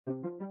We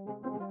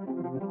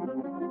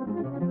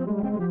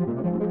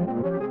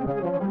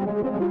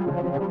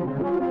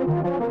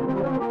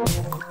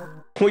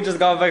just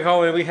got back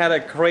home and we had a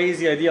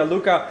crazy idea.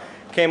 Luca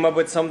came up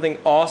with something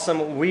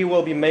awesome. We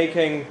will be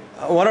making...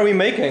 What are we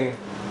making?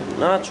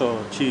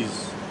 Nacho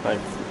cheese,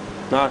 like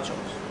nachos.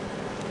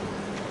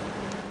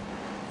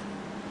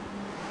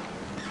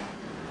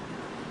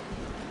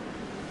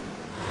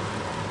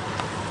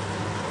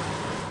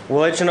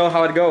 We'll let you know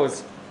how it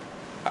goes.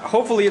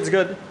 Hopefully it's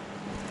good.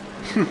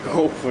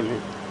 Hopefully.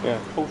 Yeah,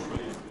 hopefully.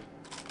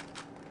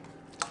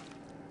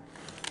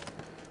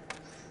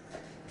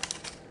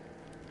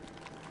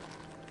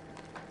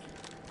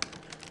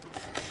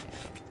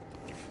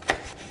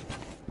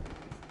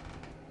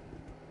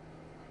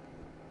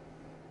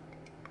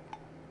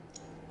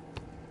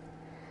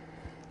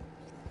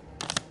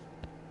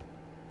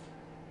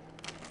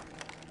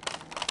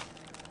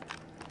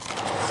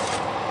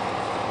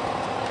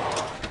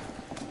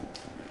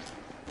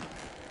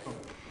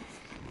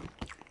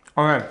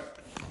 Okay.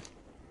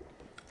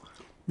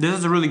 This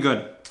is really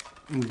good.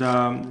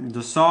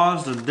 The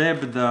sauce, the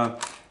dip, the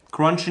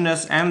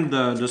crunchiness, and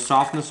the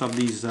softness of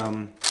these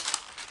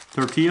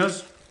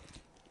tortillas.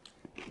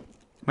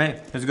 Hey,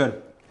 it's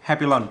good.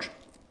 Happy lunch.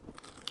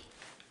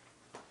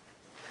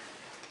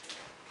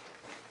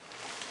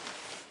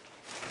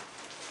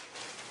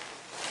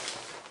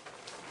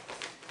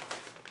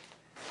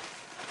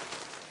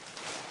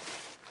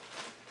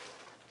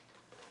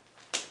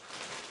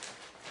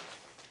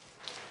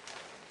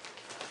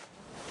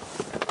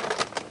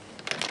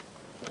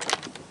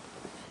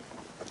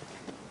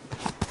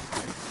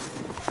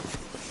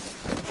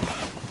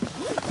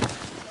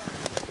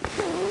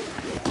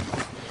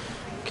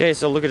 Okay,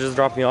 so Luca just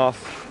dropped me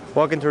off.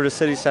 Walking through the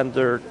city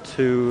center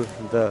to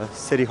the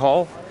city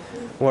hall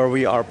where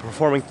we are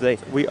performing today.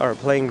 We are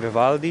playing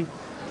Vivaldi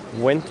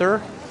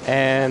Winter,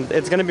 and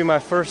it's gonna be my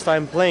first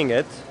time playing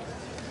it.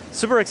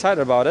 Super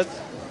excited about it.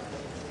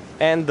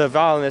 And the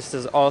violinist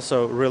is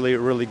also really,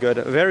 really good.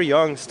 Very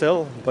young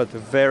still, but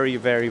very,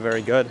 very,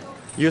 very good.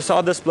 You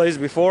saw this place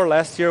before.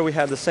 Last year we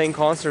had the same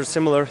concert,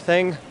 similar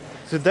thing.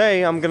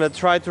 Today I'm gonna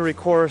try to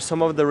record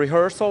some of the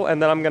rehearsal,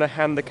 and then I'm gonna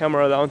hand the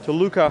camera down to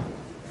Luca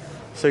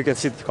so you can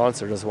see the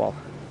concert as well.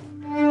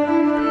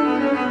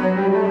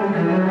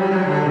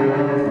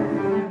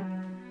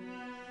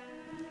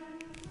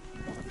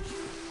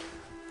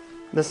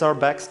 This is our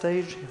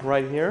backstage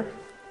right here.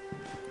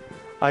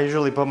 I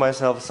usually put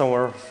myself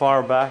somewhere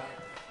far back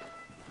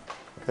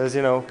because,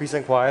 you know, peace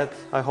and quiet,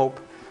 I hope.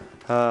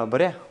 But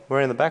yeah,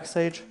 we're in the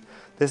backstage.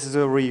 This is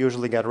where we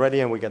usually get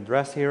ready and we get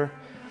dressed here.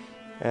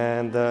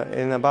 And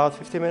in about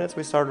 50 minutes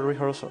we started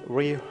rehearsal.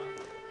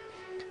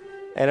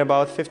 In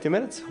about 50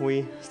 minutes,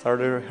 we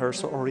started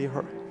rehearsal.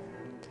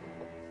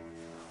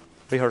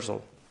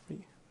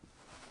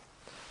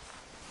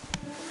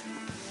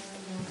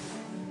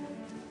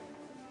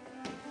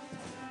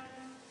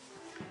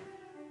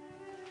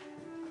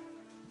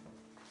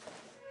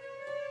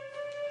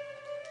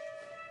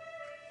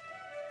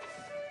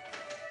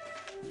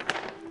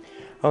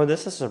 Oh,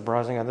 this is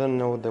surprising. I didn't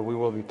know that we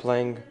will be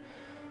playing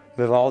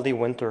Vivaldi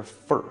Winter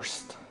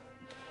first,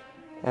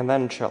 and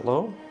then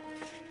cello.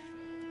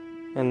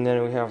 And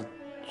then we have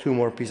two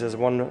more pieces,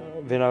 one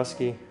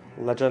Wieniawski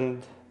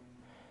Legend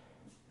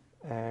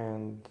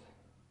and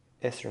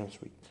Eastern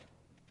Suite.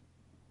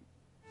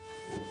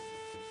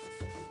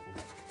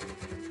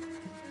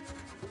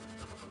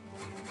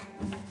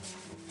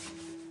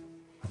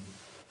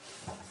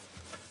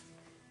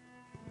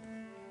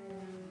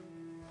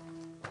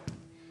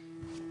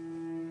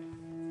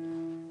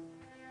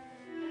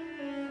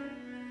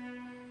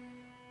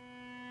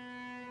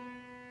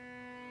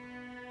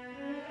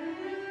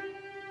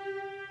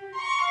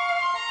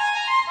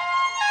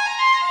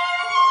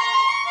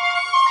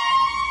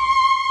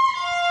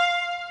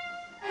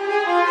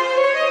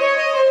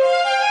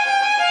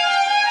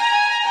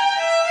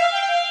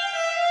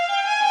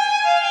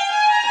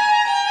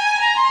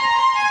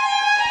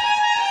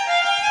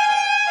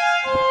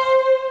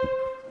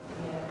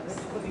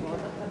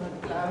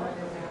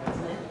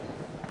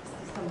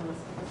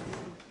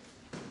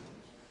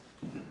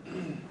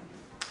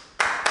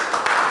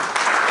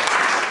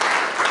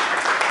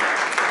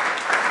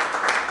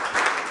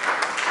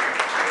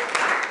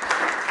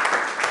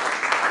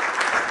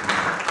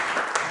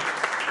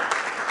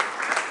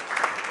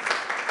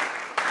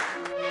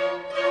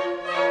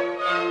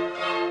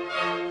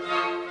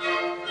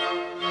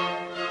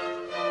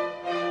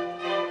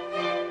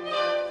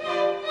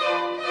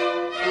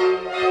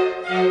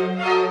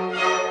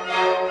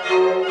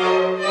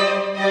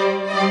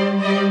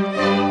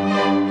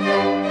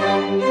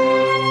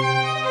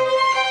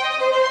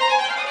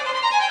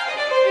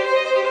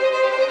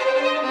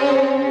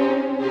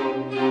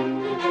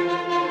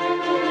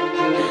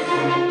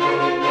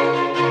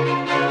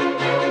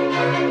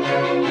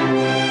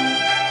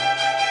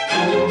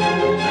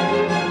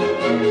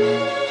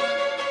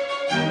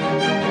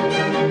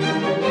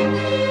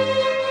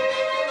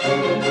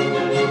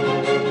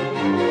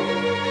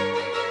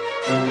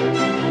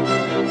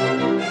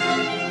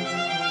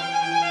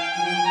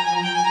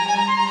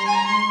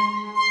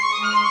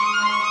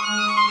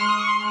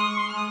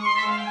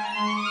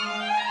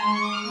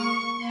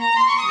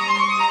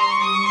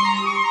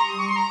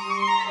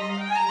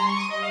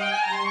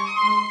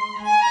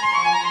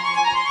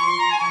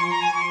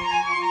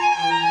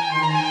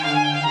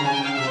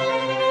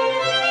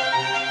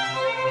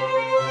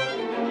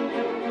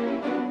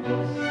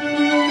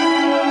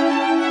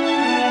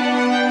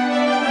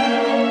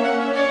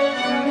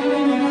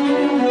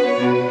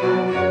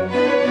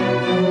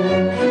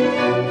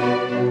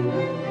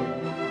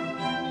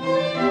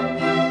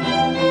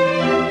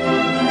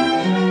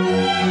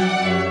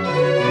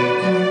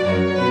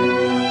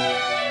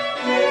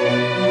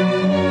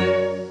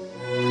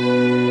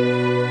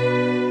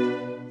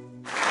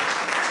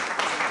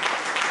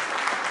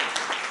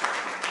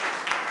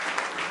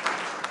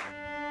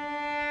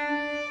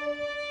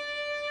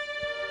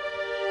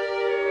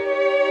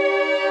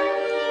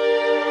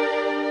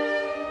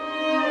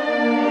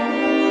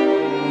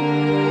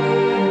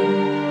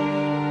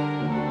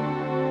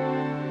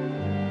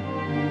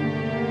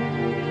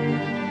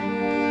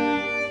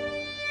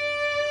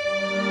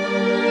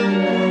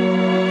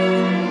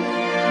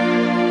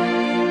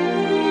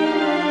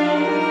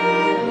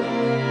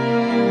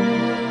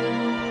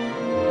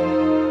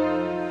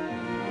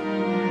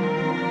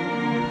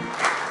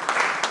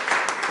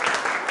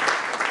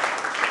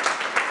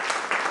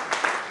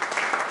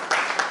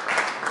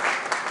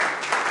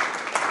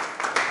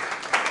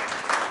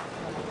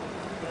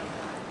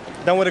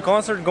 done with the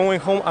concert, going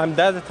home. I'm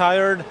dead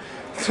tired.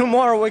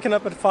 Tomorrow waking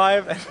up at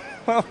 5 and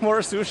well, more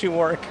sushi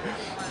work.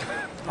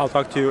 I'll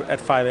talk to you at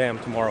 5 a.m.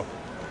 tomorrow.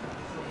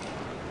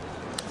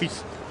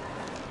 Peace.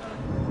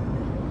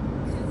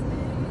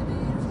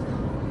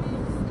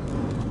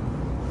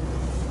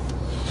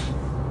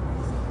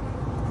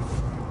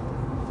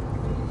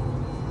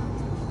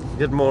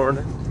 Good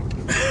morning.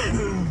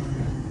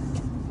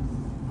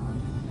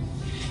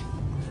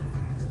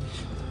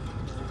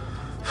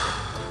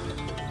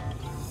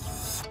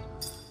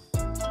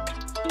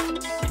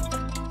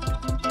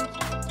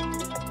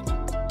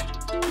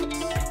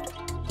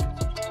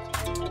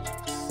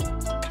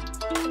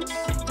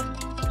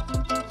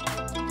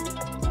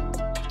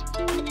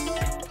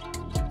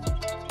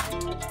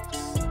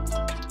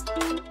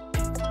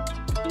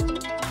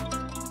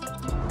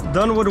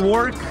 Done with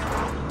work.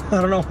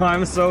 I don't know why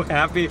I'm so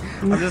happy.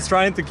 I'm just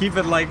trying to keep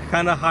it like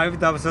kind of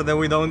hyped up so that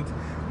we don't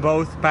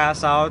both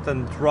pass out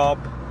and drop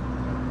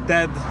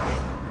dead.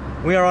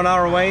 We are on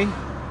our way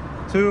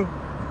to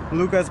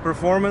Luca's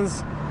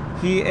performance.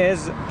 He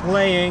is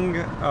playing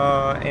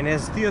in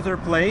his theater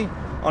play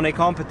on a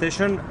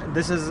competition.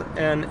 This is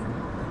a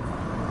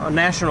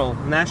national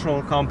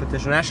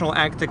competition, national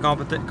acting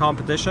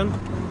competition.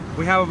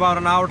 We have about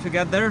an hour to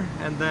get there,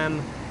 and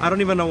then I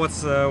don't even know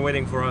what's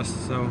waiting for us.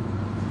 So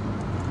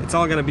it's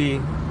all gonna be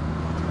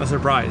a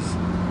surprise.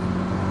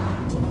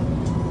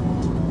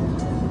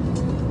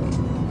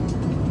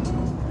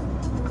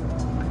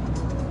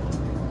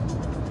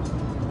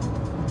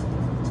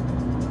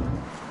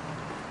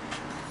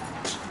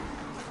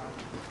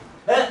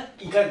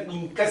 In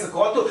kaj se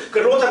kotu,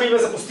 ker rota bi me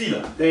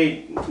zapustila.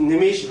 Dej, ne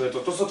meši me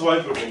to so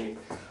tvoji problemi.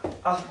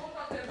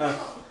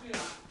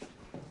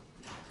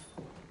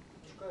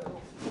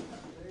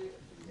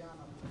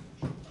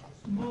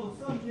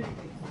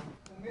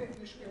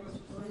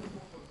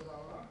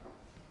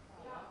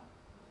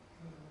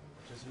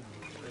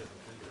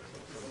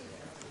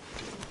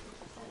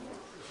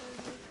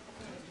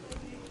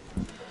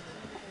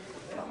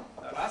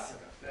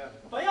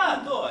 Pa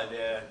ja, to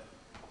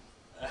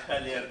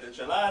ali je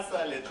rdeča lasa,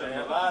 ali je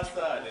črna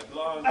lasa, ali je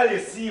blond. Ali je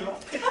siva.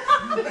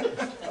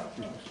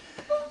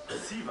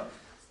 Siva.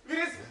 Vi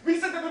res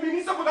mislite, da mi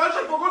niso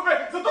podaljšali pogodbe,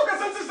 zato ker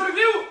sem se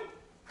zredil?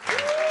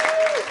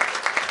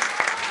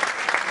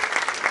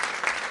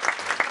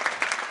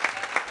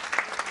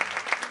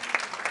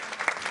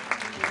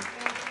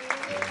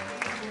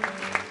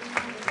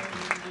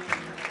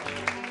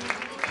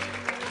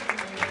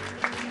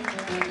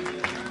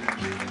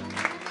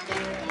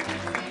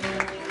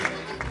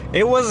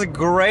 It was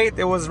great.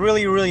 It was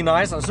really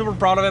nice. I'm super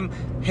proud of him.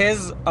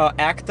 His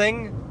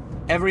acting,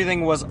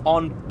 everything was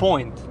on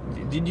point.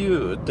 Did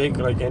you take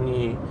like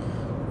any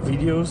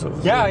videos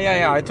of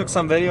Yeah. I took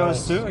some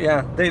videos too.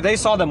 Yeah, they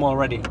saw them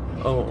already.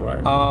 Oh,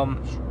 right.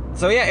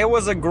 So yeah, it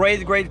was a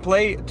great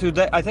play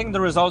today. I think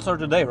the results are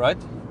today, right?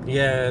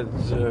 Yeah,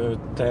 it's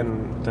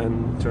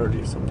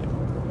 10:30 something.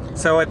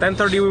 So at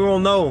 10:30 we will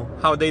know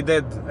how they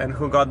did and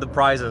who got the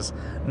prizes.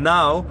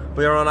 Now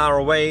we are on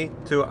our way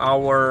to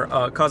our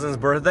cousin's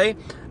birthday.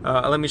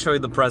 Let me show you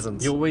the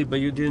presents. You wait, but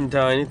you didn't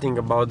tell anything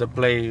about the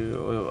play,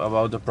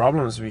 about the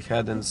problems we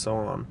had and so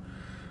on.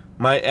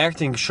 My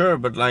acting, sure,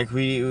 but like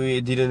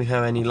we didn't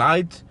have any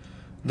light.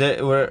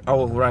 They were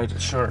right,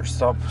 sure,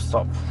 stop.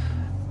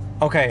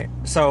 Okay,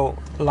 so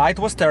light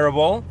was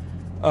terrible.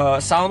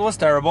 Sound was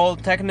terrible.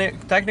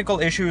 Technical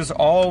issues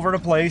all over the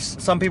place.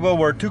 Some people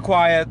were too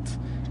quiet.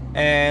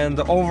 And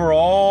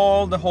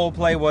overall, the whole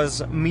play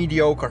was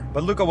mediocre.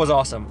 But Luca was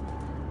awesome.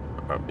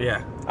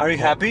 Yeah. Are you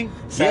happy?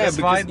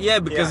 Satisfied?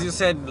 Because you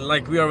said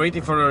like we are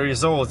waiting for the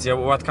results. Yeah,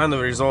 what kind of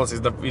results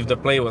is if the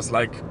play was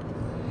like,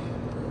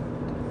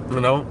 you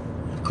know,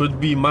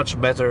 could be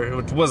much better.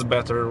 It was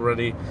better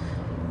already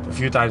a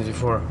few times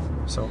before.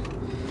 So,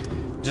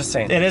 just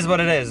saying. It is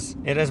what it is.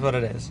 It is what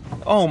it is.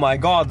 Oh my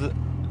God!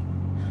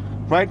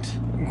 Right?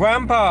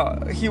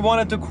 Grandpa, he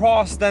wanted to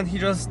cross, then he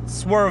just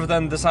swerved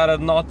and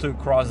decided not to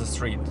cross the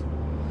street.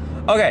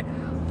 Okay,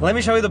 let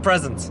me show you the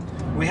presents.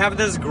 We have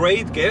this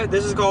great gift.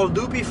 This is called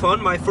Doopy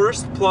Fun, my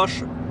first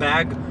plush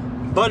bag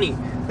bunny.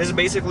 This is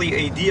basically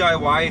a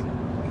DIY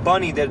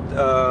bunny that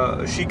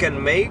she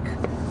can make,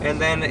 and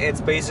then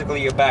it's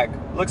basically a bag.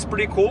 Looks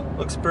pretty cool.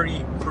 Looks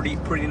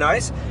pretty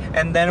nice.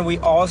 And then we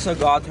also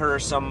got her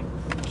some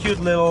cute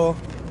little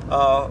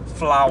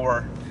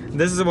flower.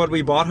 This is what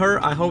we bought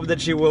her. I hope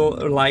that she will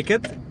like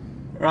it,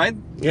 right?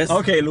 Yes.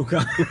 Okay,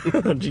 Luca.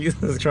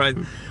 Jesus Christ.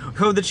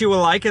 Hope that she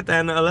will like it,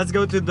 and let's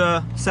go to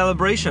the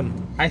celebration.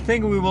 I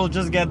think we will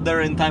just get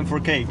there in time for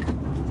cake.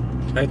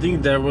 I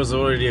think there was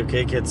already a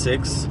cake at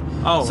 6.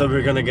 Oh. So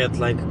we're gonna get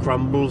like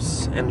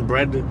crumbles and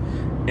bread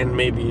and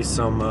maybe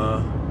some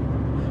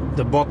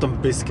the bottom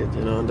biscuit,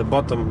 you know, the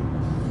bottom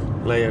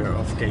layer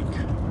of cake.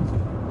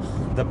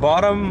 The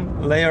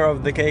bottom layer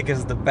of the cake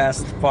is the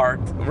best part,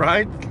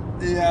 right?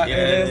 Yeah,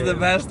 it is the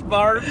best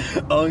part.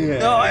 Oh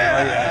yeah. Oh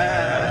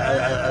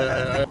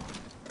yeah.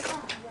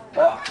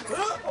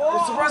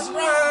 It's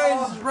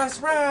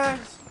rice.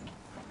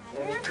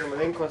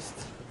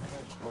 Malenkost.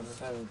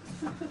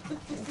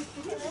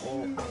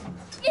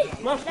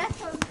 Masz?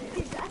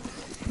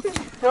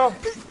 No.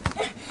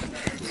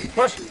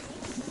 Masz?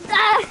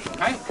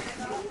 Kaj?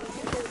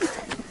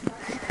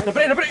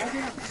 Naprej, naprej!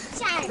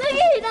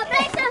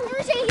 Naprej tam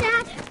muszę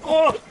grać!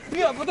 O!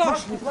 Ja,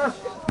 podasz! Masz!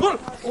 Gol!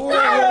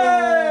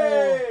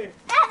 Ej!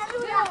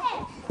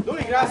 No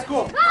i Grasko!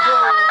 Gol!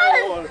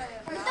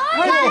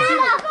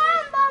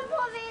 Wam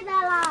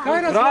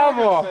powiedziała!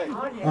 Brawo!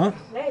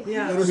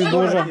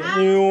 Dużo.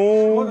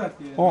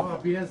 O.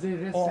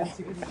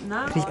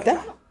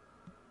 Rita?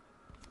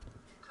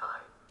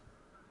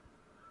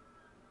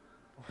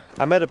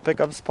 I'm at a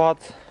pickup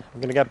spot.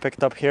 I'm gonna get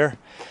picked up here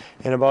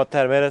in about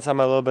 10 minutes. I'm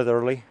a little bit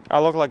early. I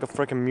look like a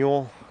freaking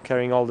mule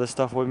carrying all this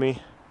stuff with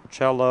me.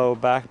 Cello,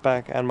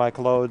 backpack, and my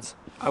clothes.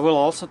 I will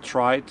also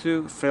try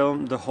to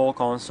film the whole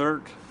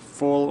concert,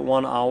 full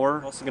 1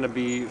 hour. Also gonna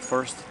be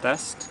first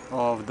test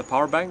of the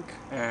power bank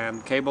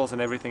and cables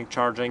and everything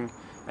charging,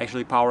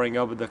 actually powering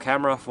up the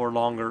camera for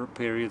longer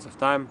periods of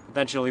time,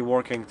 potentially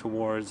working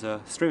towards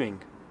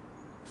streaming.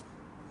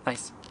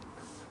 Nice.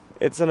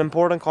 It's an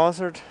important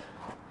concert.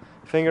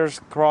 Fingers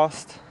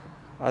crossed.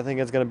 I think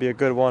it's gonna be a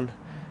good one.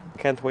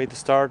 Can't wait to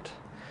start.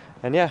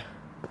 And yeah,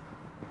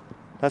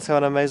 let's have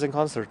an amazing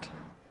concert.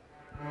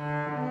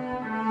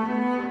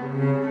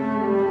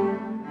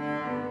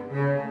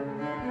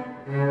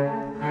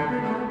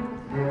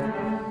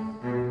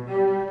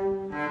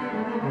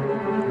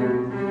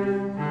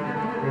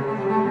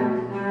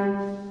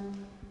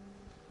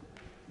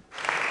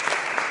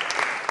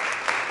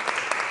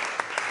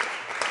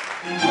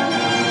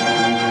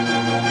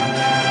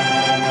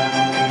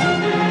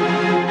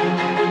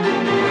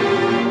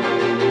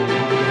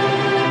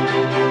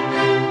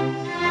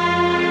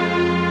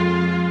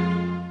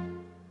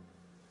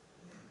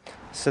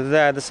 So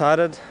today I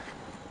decided,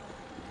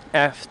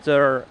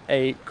 after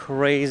a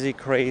crazy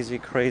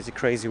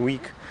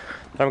week,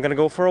 that I'm gonna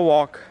go for a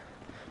walk.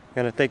 I'm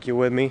gonna take you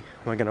with me.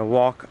 We're gonna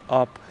walk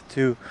up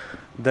to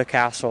the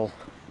castle.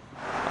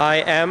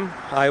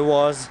 I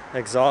was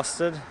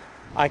exhausted.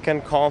 I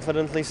can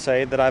confidently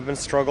say that I've been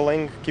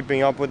struggling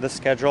keeping up with the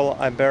schedule.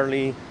 I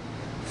barely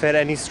fit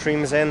any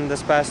streams in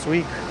this past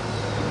week.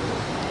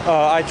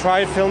 I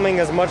tried filming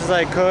as much as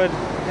I could.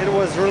 It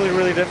was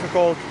really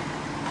difficult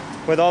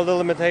with all the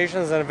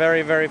limitations and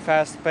very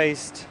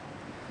fast-paced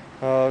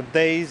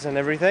days and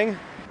everything.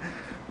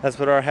 Let's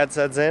put our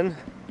headsets in,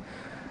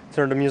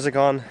 turn the music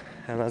on,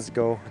 and let's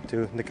go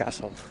to the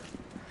castle.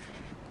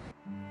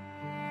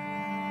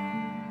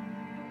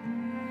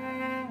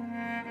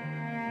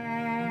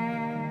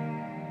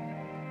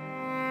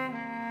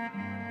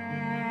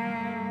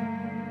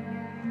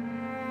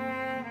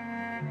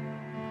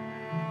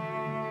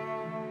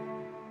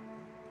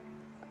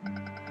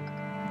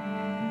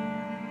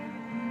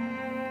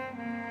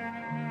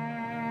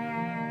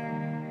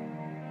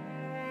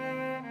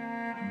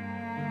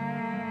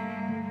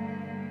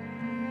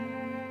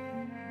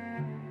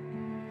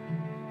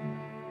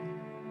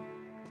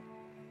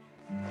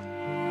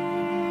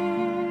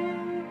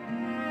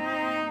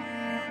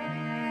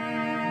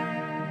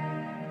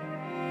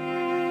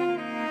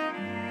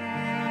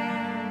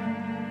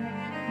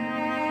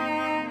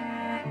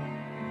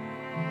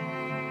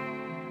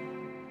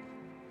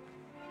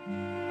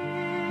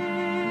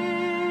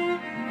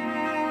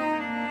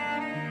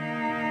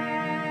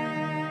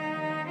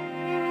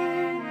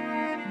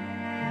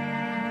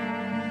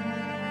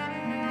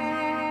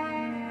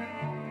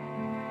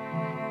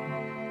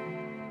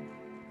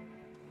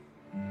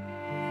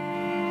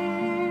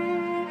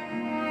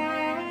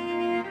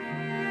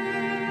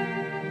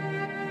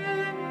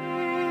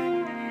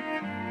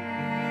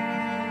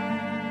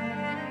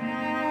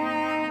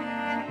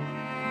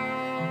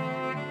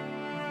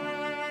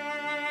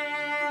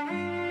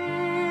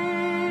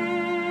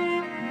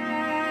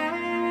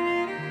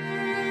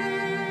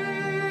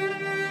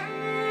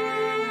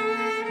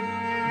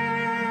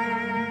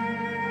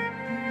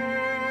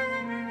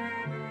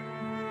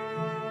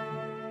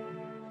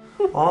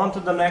 On to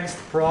the next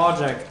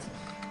project.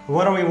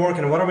 What are we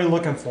working? What are we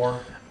looking for?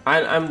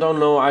 I don't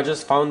know. I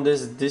just found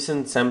this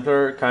decent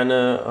sampler kind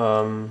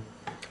of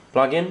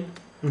plugin,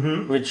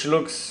 which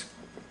looks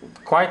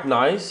quite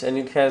nice, and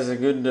it has a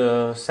good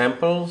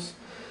samples.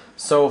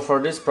 So for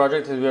this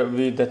project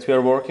that we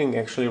are working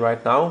actually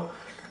right now,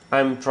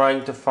 I'm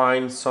trying to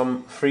find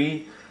some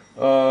free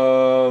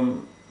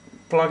plugins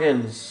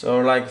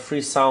or like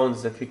free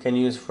sounds that we can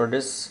use for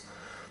this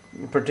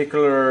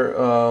particular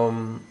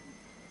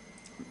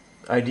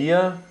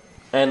idea,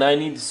 and I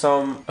need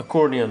some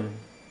accordion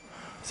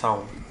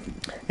sound.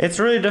 It's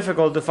really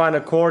difficult to find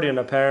accordion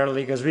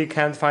apparently, because we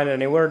can't find it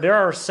anywhere. There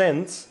are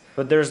synths,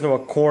 but there's no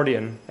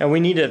accordion, and we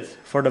need it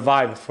for the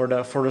vibe, for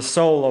the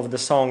soul of the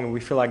song.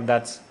 We feel like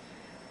that's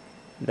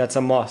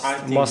a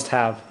must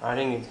have. I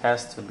think it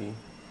has to be.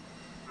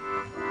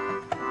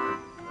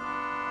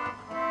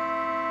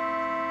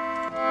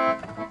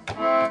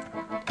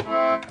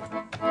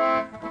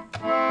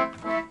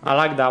 I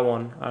like that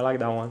one. I like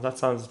that one. That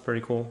sounds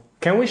pretty cool.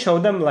 Can we show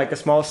them like a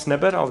small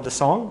snippet of the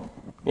song?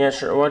 Yeah,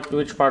 sure.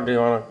 Which part do you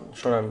want to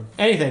show them?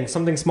 Anything,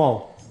 something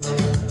small.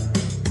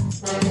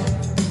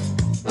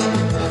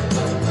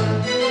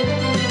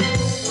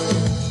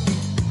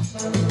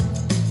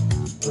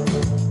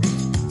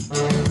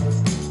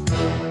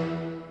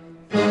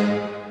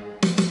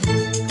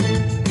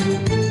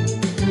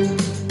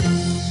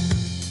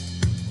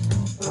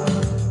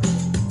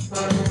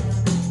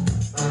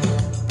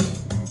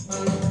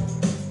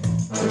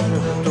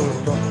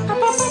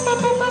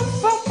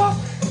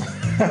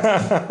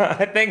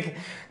 I think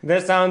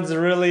this sounds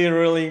really,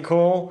 really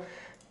cool.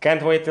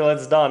 Can't wait till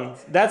it's done.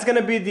 That's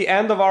gonna be the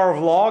end of our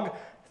vlog.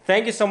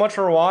 Thank you so much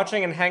for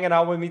watching and hanging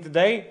out with me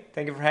today.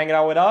 Thank you for hanging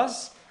out with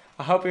us.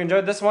 I hope you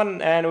enjoyed this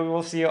one, and we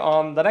will see you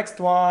on the next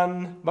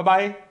one.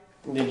 Bye-bye.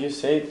 Did you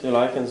say to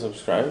like and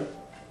subscribe?